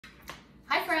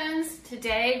Hi friends,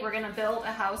 today we're gonna build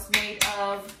a house made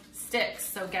of sticks.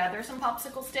 So gather some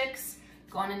popsicle sticks,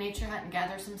 go on a nature hunt and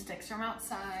gather some sticks from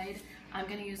outside. I'm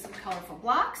gonna use some colorful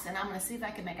blocks and I'm gonna see if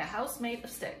I can make a house made of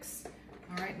sticks.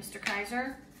 All right, Mr.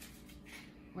 Kaiser,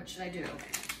 what should I do?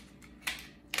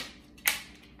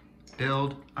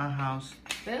 Build a house.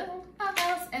 Build a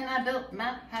house, and I built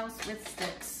my house with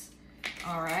sticks.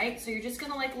 All right, so you're just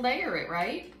gonna like layer it,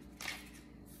 right?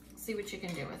 See what you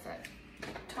can do with it.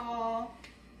 Tall.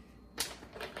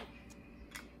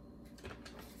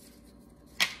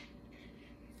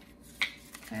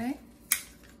 Okay.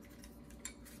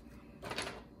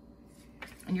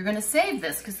 And you're gonna save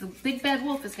this because the big bad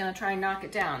wolf is gonna try and knock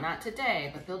it down. Not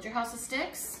today, but build your house of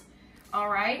sticks. All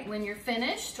right, when you're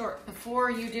finished, or before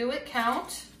you do it,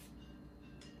 count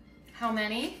how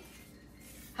many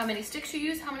sticks you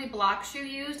used, how many blocks you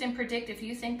used, and predict if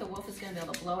you think the wolf is gonna be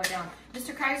able to blow it down.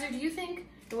 Mr. Kaiser, do you think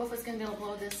the wolf is gonna be able to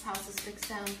blow this house of sticks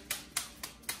down?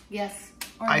 Yes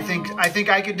or no? I think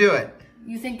I could do it.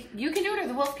 You think you can do it or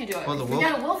the wolf can do it? Well, the We wolf.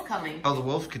 got a wolf coming. Oh, the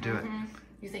wolf could do it.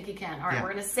 You think he can? All right, Yeah. we're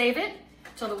gonna save it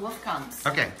till the wolf comes.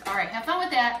 Okay. All right, have fun with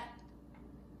that.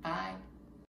 Bye.